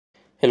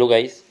Hello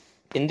guys,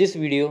 in this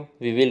video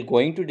we will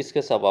going to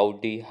discuss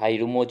about the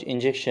Hyrimoz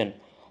injection.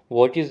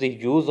 What is the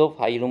use of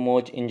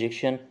Hyrimoz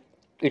injection,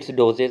 its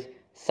doses,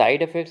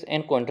 side effects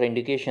and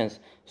contraindications.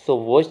 So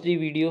watch the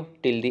video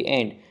till the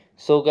end.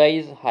 So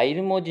guys,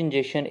 Hyrimoz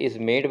injection is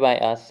made by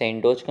a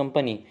Sandoz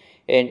company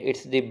and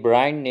it's the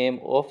brand name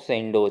of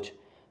Sandoz.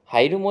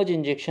 Hyrimoz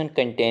injection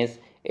contains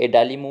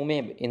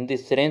adalimumab in the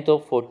strength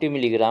of 40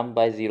 mg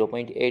by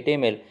 0.8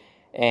 ml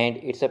and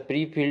it's a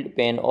pre-filled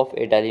pen of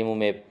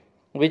adalimumab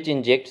which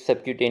injects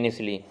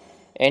subcutaneously,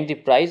 and the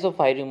price of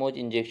Hyrimoz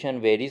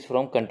injection varies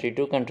from country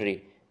to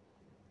country.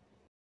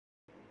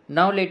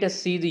 Now let us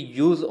see the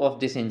use of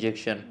this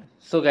injection.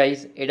 So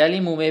guys,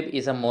 adalimumab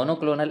is a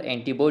monoclonal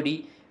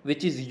antibody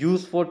which is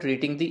used for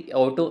treating the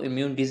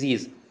autoimmune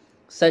disease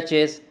such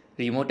as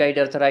rheumatoid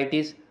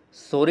arthritis,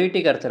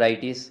 psoriatic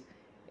arthritis,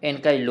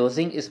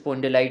 ankylosing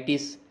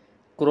spondylitis,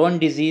 Crohn's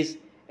disease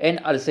and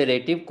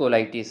ulcerative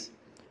colitis,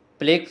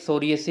 plaque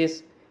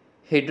psoriasis,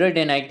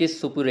 hidradenitis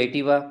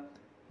suppurativa,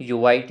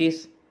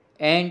 uveitis,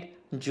 and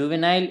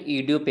juvenile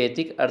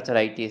idiopathic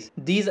arthritis.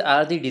 These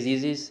are the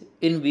diseases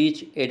in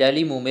which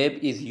adalimumab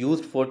is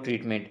used for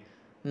treatment.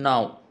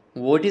 Now,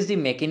 what is the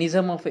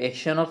mechanism of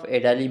action of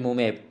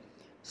adalimumab?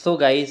 So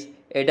guys,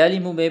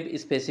 adalimumab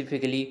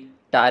specifically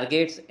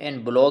targets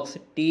and blocks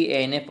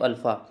TNF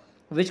alpha,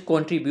 which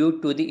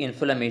contribute to the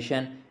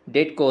inflammation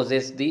that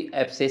causes the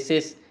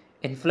abscesses,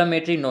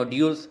 inflammatory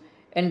nodules,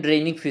 and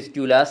draining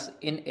fistulas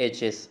in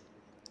HS.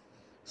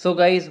 So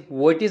guys,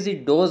 what is the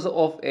dose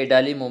of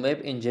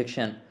adalimumab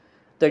injection?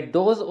 The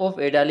dose of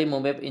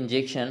adalimumab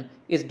injection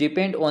is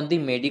depend on the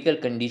medical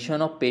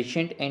condition of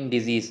patient and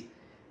disease.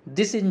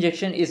 This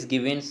injection is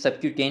given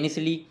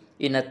subcutaneously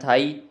in a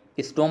thigh,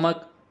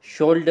 stomach,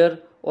 shoulder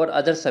or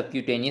other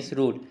subcutaneous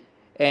route,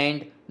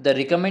 and the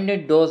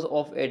recommended dose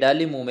of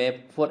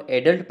adalimumab for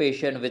adult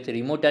patient with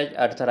rheumatoid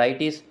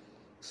arthritis,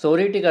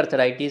 psoriatic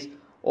arthritis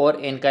or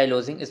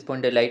ankylosing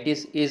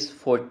spondylitis is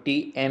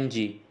 40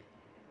 mg,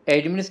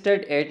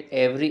 administered at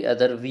every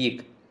other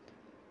week.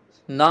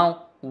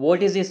 Now,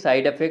 what is the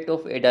side effect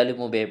of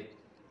adalimumab?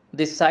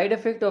 The side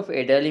effect of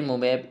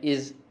adalimumab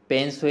is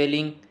pain,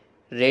 swelling,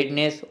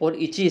 redness or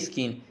itchy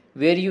skin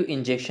where your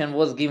injection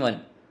was given,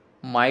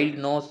 mild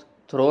nose,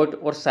 throat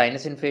or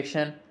sinus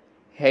infection,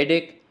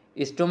 headache,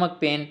 stomach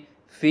pain,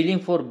 feeling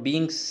for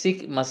being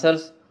sick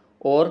muscles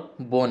or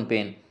bone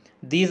pain.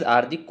 These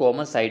are the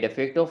common side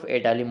effects of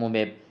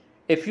adalimumab.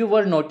 If you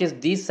were notice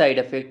these side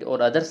effect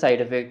or other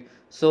side effect,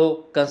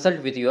 so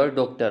consult with your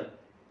doctor.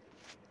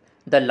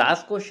 The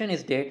last question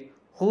is that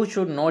who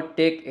should not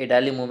take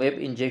adalimumab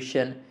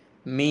injection,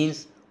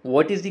 means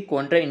what is the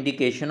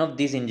contraindication of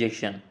this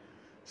injection.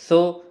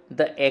 So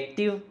the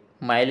active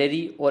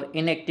miliary or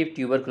inactive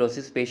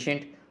tuberculosis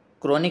patient,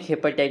 chronic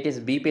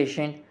hepatitis B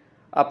patient,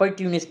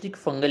 opportunistic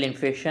fungal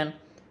infection,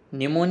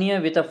 pneumonia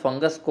with a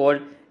fungus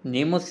called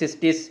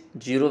Pneumocystis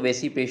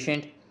jirovecii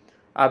patient,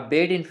 a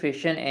bad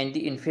infection and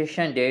the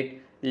infection that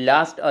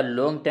last a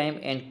long time,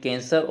 and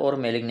cancer or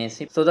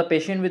malignancy. So the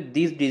patient with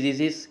these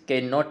diseases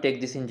cannot take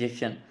this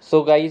injection.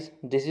 So guys,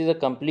 this is a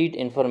complete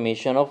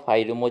information of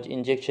Hyrimoz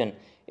injection.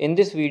 In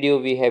this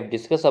video we have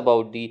discussed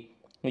about the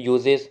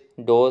uses,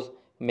 dose,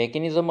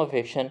 mechanism of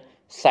action,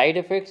 side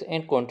effects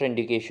and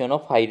contraindication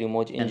of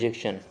Hyrimoz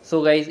injection.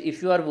 So guys,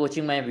 if you are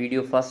watching my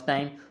video first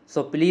time,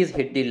 so please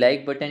hit the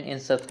like button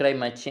and subscribe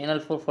my channel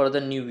for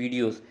further new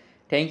videos.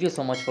 Thank you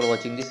so much for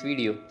watching this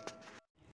video.